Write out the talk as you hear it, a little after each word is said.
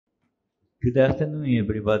Good afternoon,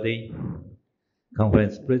 everybody.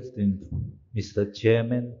 Conference President, Mr.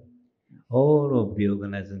 Chairman, all of the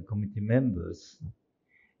organizing committee members,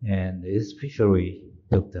 and especially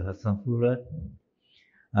Dr. Hassan Furat.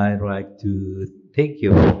 I'd like to thank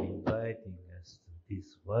you for inviting us to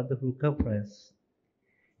this wonderful conference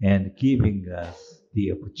and giving us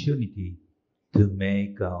the opportunity to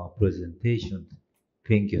make our presentation.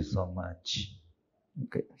 Thank you so much.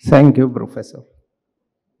 Okay. Thank you, Professor.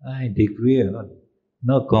 I declare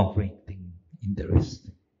no conflicting interest.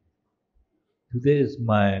 Today's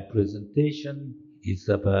my presentation is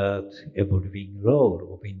about evolving role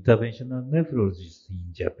of interventional nephrologists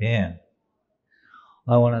in Japan.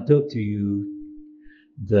 I want to talk to you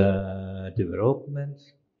the development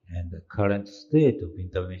and the current state of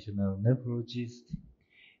interventional nephrologists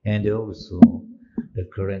and also the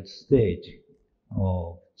current state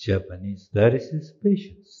of Japanese dialysis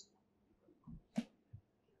patients.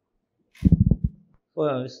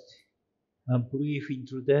 First, a brief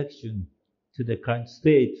introduction to the current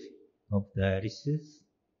state of dialysis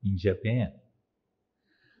in Japan.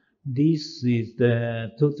 This is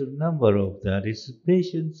the total number of dialysis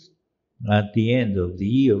patients at the end of the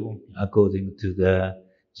year according to the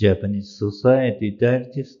Japanese Society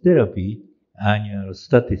Dialysis Therapy annual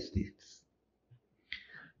statistics.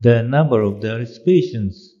 The number of dialysis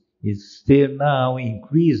patients is still now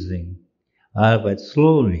increasing, albeit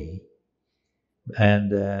slowly,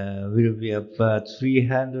 and will be about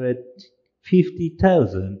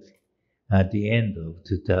 350,000 at the end of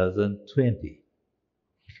 2020.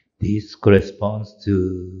 This corresponds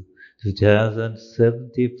to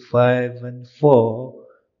 2075 and 4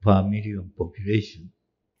 per million population.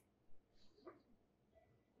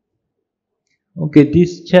 Okay,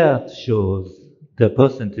 this chart shows the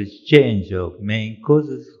percentage change of main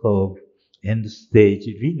causes of end-stage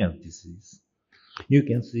renal disease. You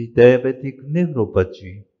can see diabetic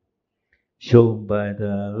nephropathy, shown by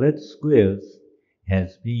the red squares,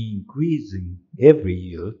 has been increasing every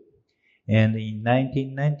year, and in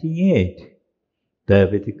 1998,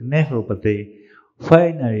 diabetic nephropathy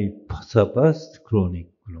finally surpassed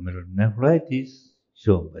chronic glomerulonephritis,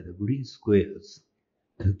 shown by the green squares,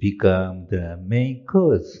 to become the main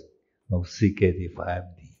cause of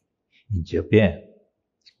CKD5D in Japan.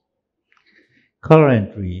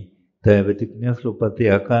 Currently, diabetic nephropathy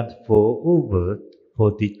accounts for over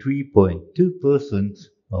 43.2%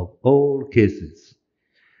 of all cases,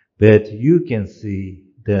 but you can see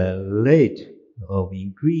the rate of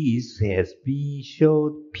increase has been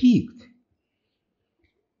shown peaked.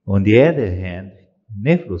 On the other hand,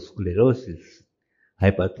 nephrosclerosis,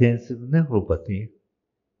 hypertensive nephropathy,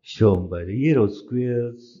 shown by the yellow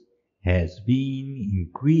squares, has been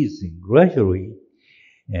increasing gradually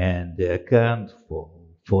and account for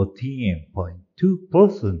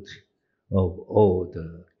 14.2% of all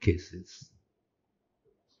the cases.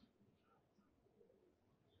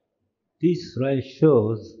 This slide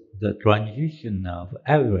shows the transition of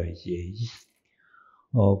average age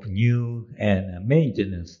of new and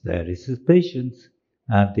maintenance dialysis patients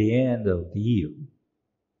at the end of the year.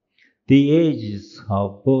 The ages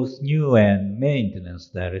of both new and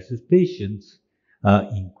maintenance dialysis patients are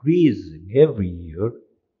increasing every year,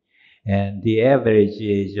 and the average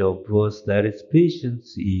age of both dialysis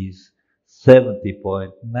patients is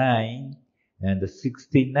 70.9 and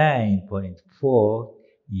 69.4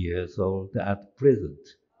 years old at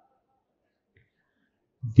present.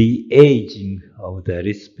 The aging of the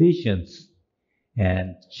risk patients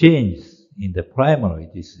and changes in the primary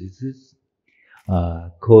diseases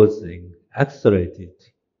are causing accelerated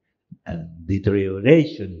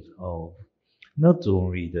deterioration of not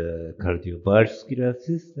only the cardiovascular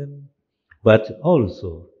system, but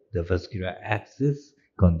also the vascular access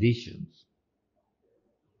conditions.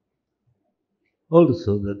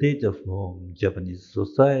 Also, the data from Japanese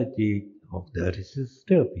Society of Dialysis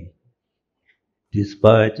Therapy,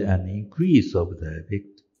 despite an increase of diabetic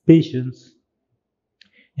patients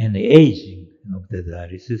and the aging of the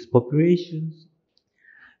dialysis populations,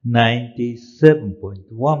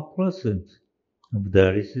 97.1% of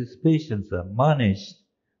dialysis patients are managed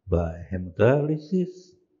by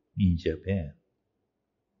hemodialysis in Japan.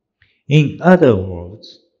 In other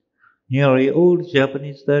words, nearly all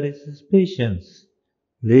Japanese dialysis patients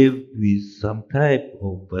live with some type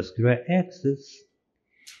of vascular access,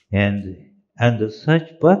 and under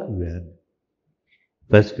such background,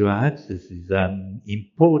 vascular access is an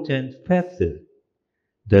important factor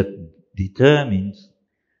that determines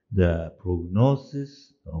the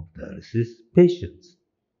prognosis of dialysis patients.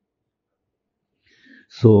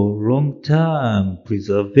 So long-term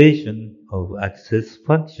preservation of access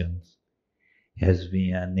functions has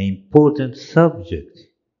been an important subject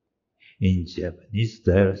in Japanese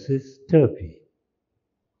dialysis therapy.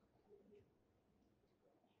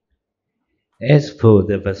 As for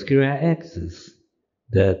the vascular access,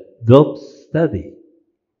 the DOPS study,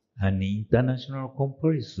 an international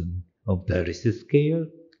comparison of dialysis care,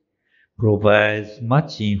 provides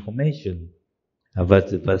much information about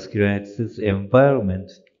the vascular access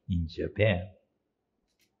environment in Japan.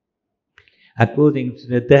 According to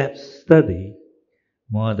the DAPS study,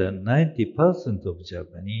 more than 90% of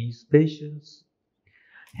Japanese patients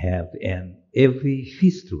have an AV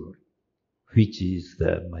fistula, which is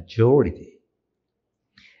the majority.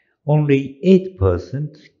 Only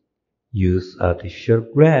 8% use artificial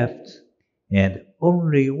grafts, and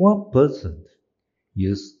only 1%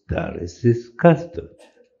 use dialysis catheter.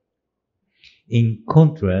 In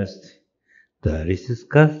contrast, dialysis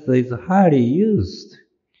catheter is highly used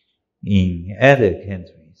in other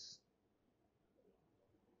countries.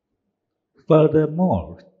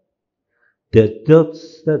 Furthermore, the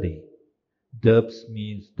DOPS study, DOPS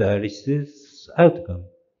means dialysis outcome,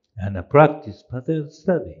 and a practice pattern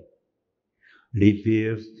study,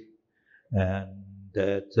 reveals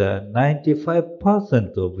that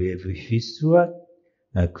 95% of every fistula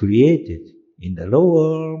are created in the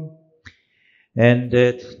lower arm, and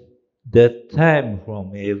that the time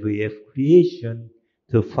from AVF creation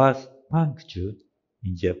to first puncture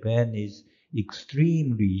in Japan is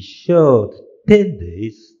extremely short, 10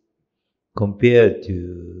 days, compared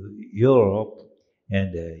to Europe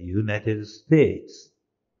and the United States.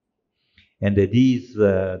 And these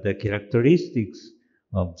are the characteristics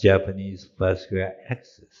of Japanese vascular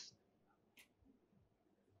access.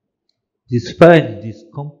 Despite this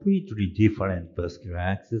completely different vascular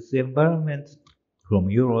access environment from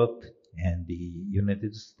Europe and the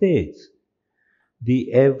United States,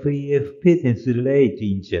 the AVF patency rate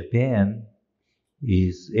in Japan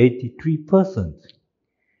is 83%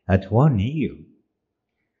 at 1 year.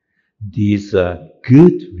 These are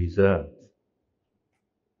good results.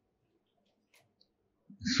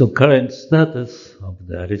 So current status of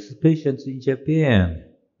dialysis patients in Japan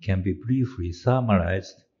can be briefly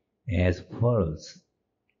summarized as follows.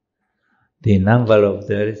 The number of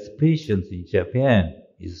dialysis patients in Japan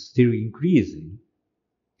is still increasing.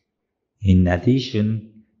 In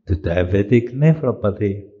addition to diabetic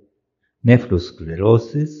nephropathy,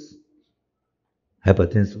 nephrosclerosis,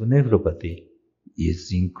 hypertensive nephropathy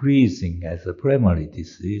is increasing as a primary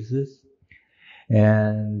diseases,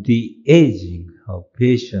 and the aging of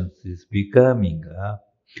patients is becoming a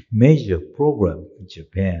major problem in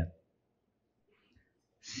Japan.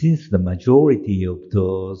 Since the majority of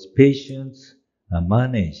those patients are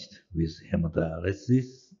managed with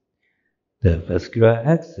hemodialysis, the vascular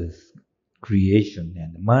access creation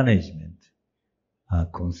and management are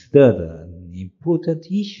considered an important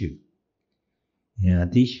issue. In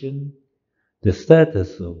addition, the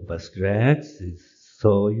status of vascular access is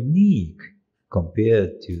so unique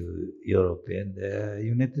compared to Europe and the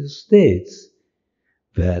United States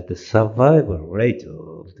that the survival rate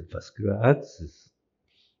of the vascular access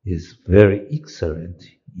is very excellent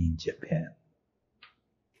in Japan.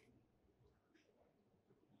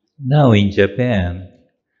 Now in Japan,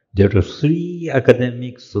 there are 3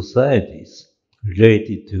 academic societies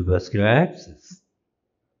related to vascular access.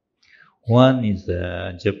 One is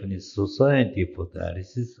the Japanese Society for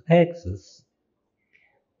Dialysis Access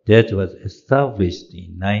that was established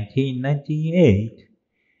in 1998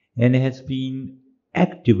 and has been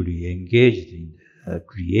actively engaged in the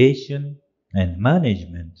creation and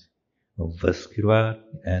management of vascular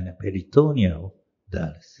and peritoneal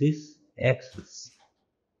dialysis access.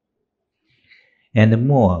 And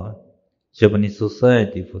more, Japanese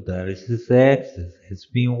Society for Dialysis Access has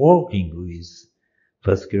been working with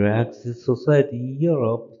Vascular Access Society in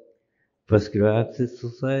Europe, Vascular Access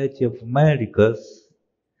Society of Americas,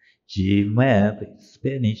 GMAP in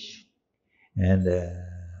Spanish, and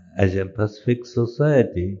Asian Pacific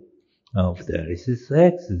Society of Dialysis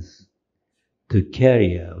Access to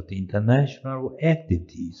carry out international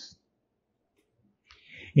activities.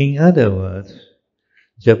 In other words,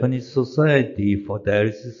 Japanese Society for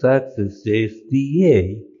Dialysis Access,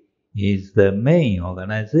 JSDA, is the main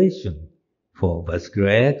organization for vascular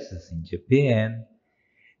access in Japan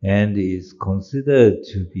and is considered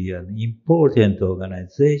to be an important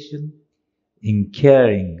organization in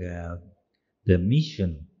carrying out the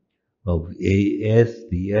mission of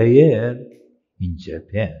ASDIL in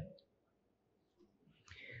Japan.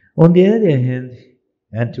 On the other hand,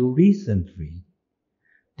 until recently,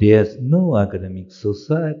 there's no academic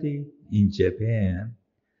society in Japan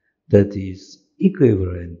that is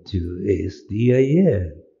equivalent to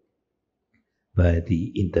ASDIL. by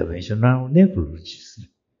the interventional nephrologist.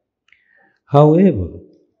 However,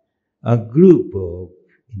 a group of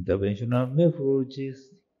interventional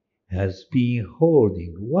nephrologists has been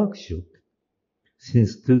holding workshops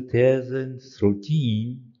since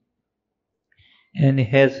 2013 and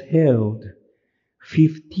has held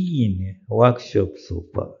 15 workshops so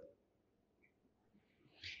far.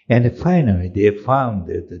 And finally, they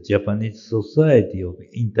founded the Japanese Society of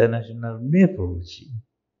International Nephrology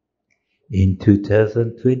in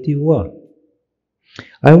 2021.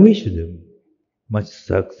 I wish them much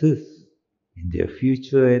success in their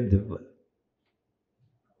future endeavor.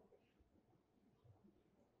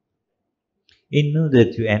 In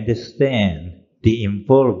order to understand the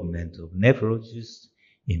involvement of nephrologists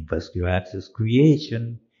in vascular access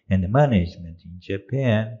creation and management in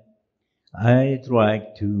Japan, I'd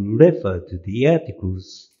like to refer to the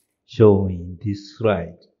articles shown in this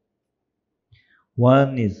slide.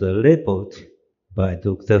 One is a report by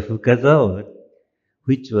Dr. Fukazawa,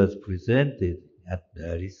 which was presented at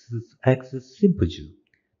the Research Access Symposium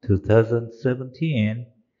 2017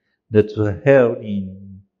 that was held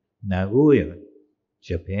in Nagoya,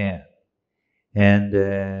 Japan,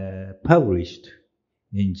 and published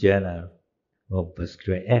in Journal of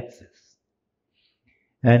Vascular Access.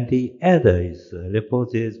 And the other is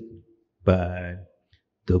reported by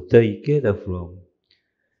Dr. Ikeda from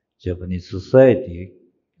Japanese Society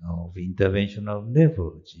of Interventional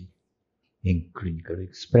Nephrology in Clinical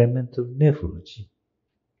Experimental Nephrology.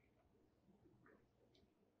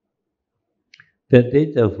 The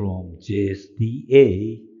data from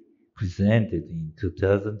JSDA presented in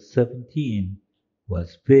 2017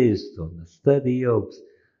 was based on a study of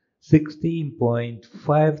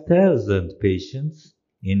 16.5 thousand patients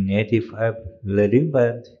in 85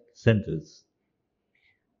 relevant centers.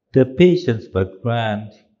 The patient's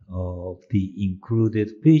background of the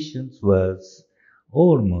included patients was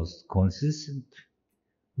almost consistent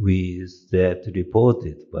with that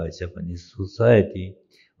reported by Japanese Society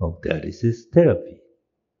of Dialysis Therapy.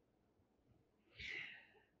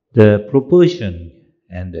 The proportion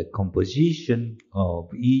and the composition of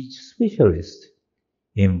each specialist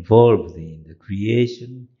involved in the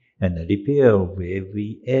creation and the repair of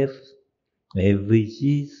AVF,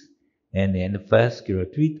 AVGs, and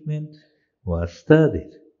endovascular treatment was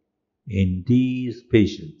studied in these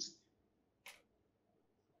patients.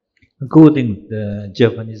 According to the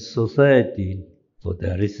Japanese Society for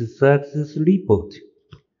Dialysis Access report,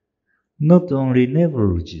 not only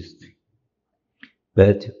nephrologists,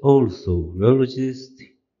 but also urologists,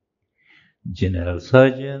 general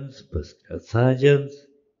surgeons, vascular surgeons,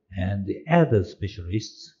 and other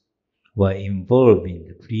specialists were involved in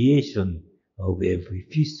the creation of AV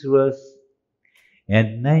fistulas,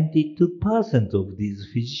 and 92% of these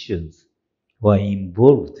physicians were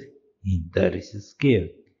involved in dialysis care.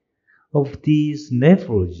 Of these,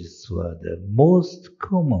 nephrologists were the most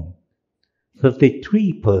common,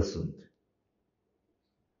 33%.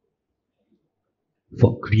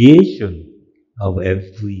 For creation of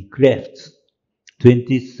AV grafts,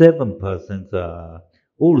 27% are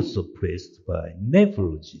also placed by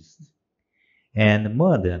nephrologists, and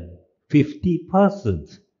more than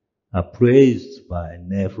 50% are placed by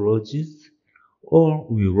nephrologists or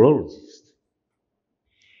urologists.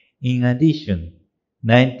 In addition,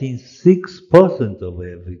 96% of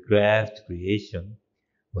every graft creation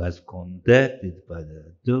was conducted by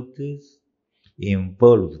the doctors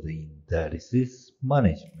involved in dialysis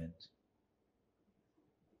management.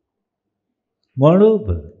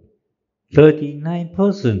 Moreover,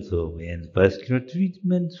 39% of endovascular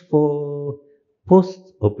treatment for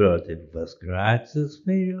post-operative vascular access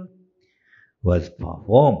failure was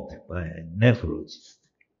performed by a nephrologist.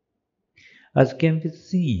 As can be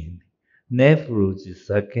seen, nephrologists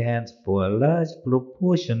account for a large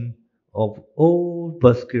proportion of all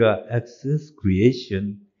vascular access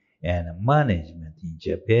creation and management in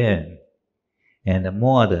Japan, and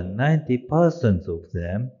more than 90% of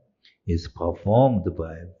them is performed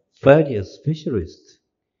by various specialists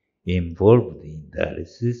involved in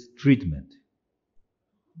dialysis treatment.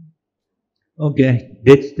 Okay,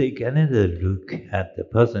 let's take another look at the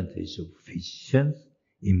percentage of physicians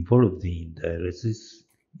involved in dialysis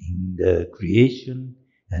in the creation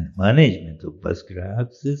and management of vascular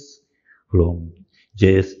access from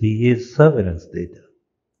JSDA's surveillance data.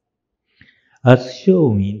 As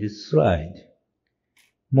shown in this slide,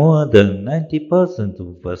 more than 90%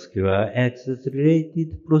 of vascular access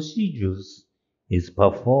related procedures is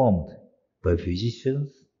performed by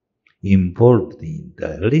physicians involved in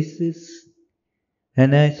dialysis,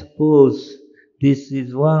 and I suppose this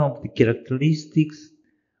is one of the characteristics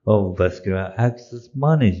of vascular access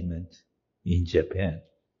management in Japan.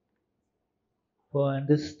 For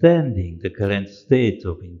understanding the current state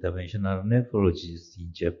of interventional nephrology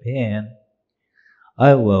in Japan,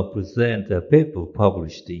 I will present a paper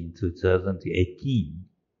published in 2018.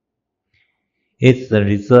 It's the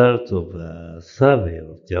result of a survey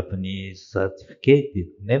of Japanese certificated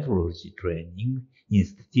nephrology training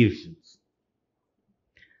institutions.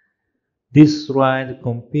 This slide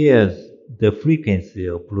compares the frequency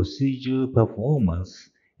of procedure performance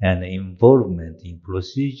and involvement in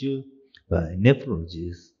procedure by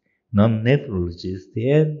nephrologists, non-nephrologists,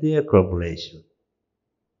 and their collaboration.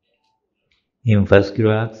 In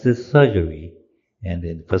vascular access surgery and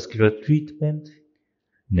in vascular treatment,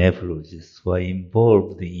 nephrologists were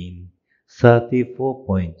involved in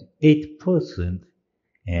 34.8%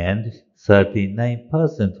 and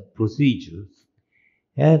 39% of procedures,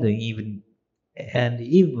 and even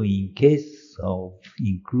in case of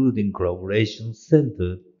including collaboration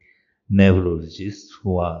center nephrologists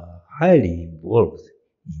who are highly involved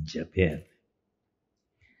in Japan.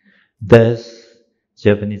 Thus,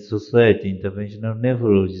 Japanese Society Interventional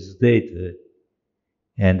Nephrology's data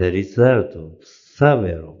and the result of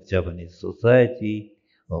survey of Japanese Society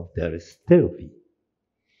of Dialysis Therapy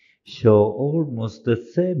show almost the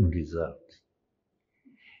same result,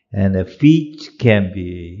 and which can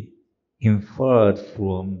be inferred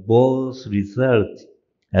from both results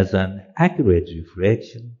as an accurate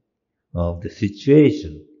reflection of the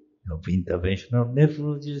situation of interventional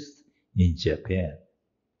nephrologists in Japan.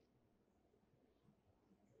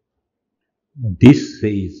 This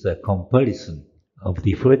is a comparison of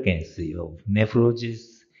the frequency of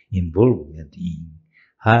nephrologists' involvement in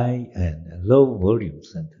high and low volume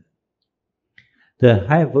center. The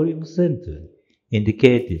high volume center,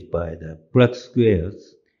 indicated by the black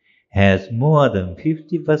squares, has more than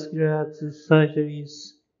 50 vascular access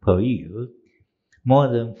surgeries per year, more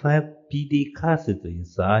than 5 PD catheter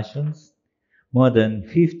insertions, more than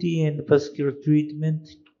 50 endovascular treatment,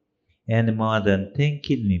 and more than 10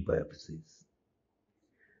 kidney biopsies.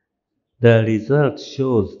 The result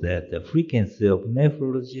shows that the frequency of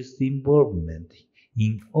nephrologist involvement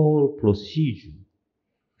in all procedures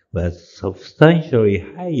was substantially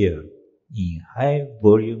higher in high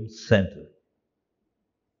volume centers.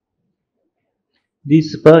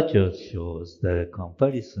 This bar chart shows the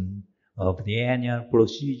comparison of the annual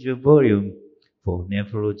procedure volume for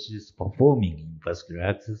nephrologists performing in vascular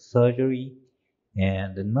access surgery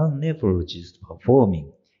and non-nephrologists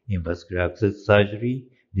performing in vascular access surgery,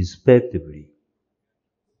 respectively.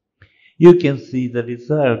 You can see the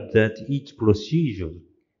result that each procedure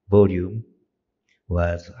volume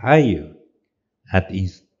was higher at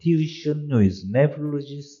institutions with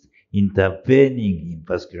nephrologists intervening in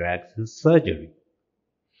vascular access surgery.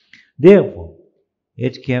 Therefore,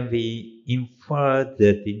 it can be inferred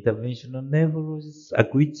that interventional nephrologists'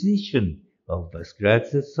 acquisition of vascular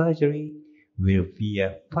access surgery will be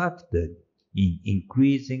a factor in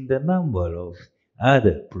increasing the number of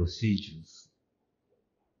other procedures.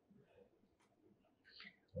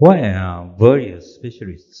 Why are various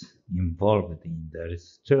specialists involved in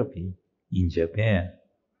dialysis therapy in Japan?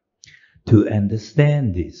 To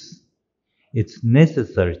understand this, it's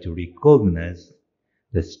necessary to recognize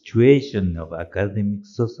the situation of academic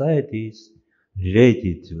societies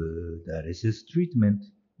related to dialysis treatment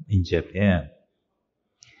in Japan.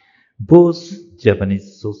 Both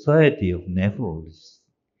Japanese Society of Nephrology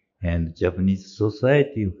and Japanese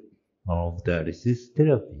Society of Dialysis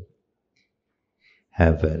Therapy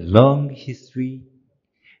have a long history,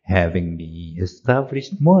 having been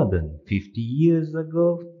established more than 50 years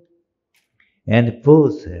ago, and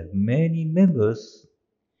both have many members,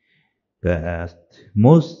 but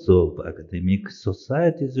most of academic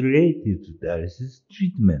societies related to dialysis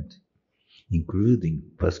treatment, including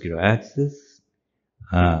vascular access,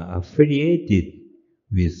 are affiliated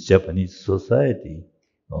with Japanese Society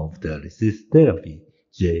of Dialysis Therapy,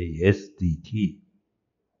 JSDT.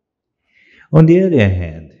 On the other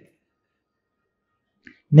hand,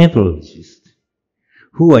 nephrologists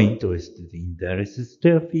who are interested in dialysis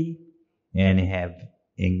therapy and have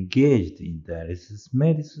engaged in dialysis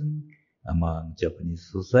medicine among Japanese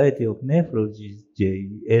Society of Nephrology,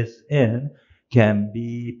 JSN, can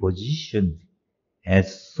be positioned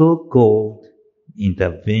as so-called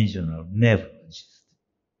interventional nephrologists.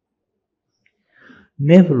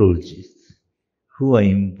 Nephrologists who are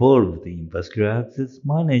involved in vascular access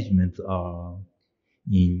management are,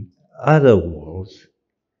 in other words,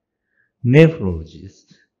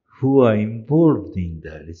 nephrologists who are involved in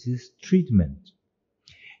dialysis treatment,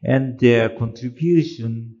 and their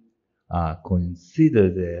contribution are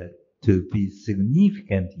considered to be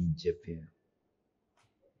significant in Japan.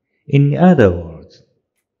 In other words,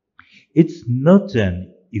 it's not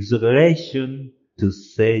an exaggeration to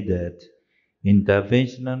say that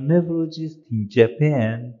interventional nephrologists in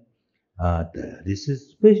Japan are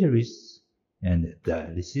dialysis specialists and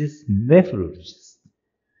dialysis nephrologists.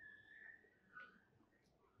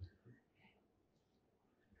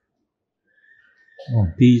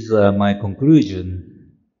 These are my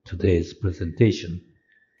conclusion to today's presentation.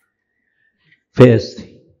 First,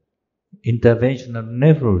 interventional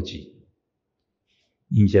nephrology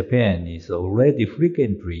in Japan is already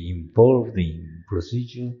frequently involved in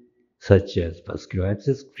procedures such as vascular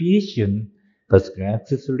access creation, vascular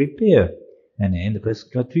access repair, and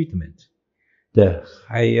endovascular treatment. The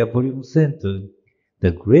higher volume center,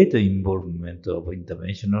 the greater involvement of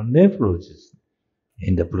interventional nephrologists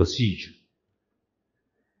in the procedure.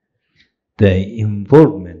 The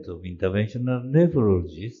involvement of interventional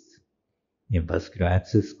nephrologists in vascular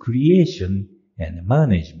access creation and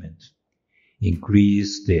management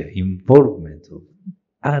increase their involvement of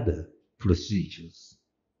other procedures.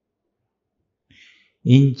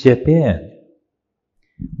 In Japan,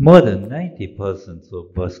 more than 90%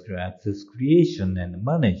 of vascular access creation and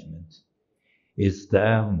management is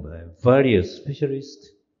done by various specialists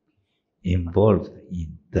involved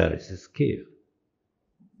in dialysis care.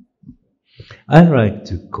 I like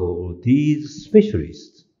to call these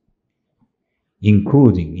specialists,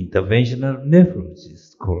 including interventional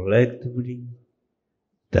nephrologists, collectively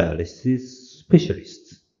dialysis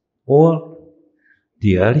specialists or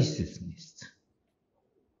dialysists.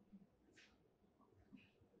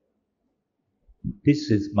 This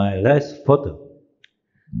is my last photo.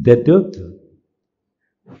 The doctor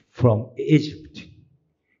from Egypt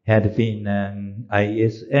had been an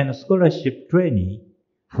ISN scholarship trainee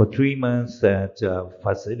for 3 months at our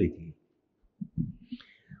facility.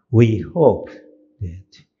 We hope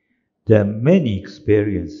that the many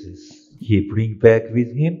experiences he brings back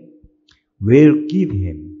with him will give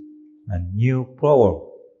him a new power,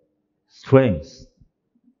 strength,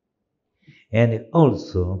 and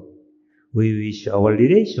also we wish our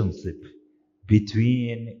relationship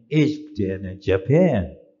between Egypt and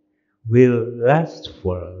Japan will last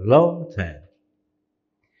for a long time.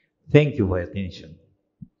 Thank you for your attention.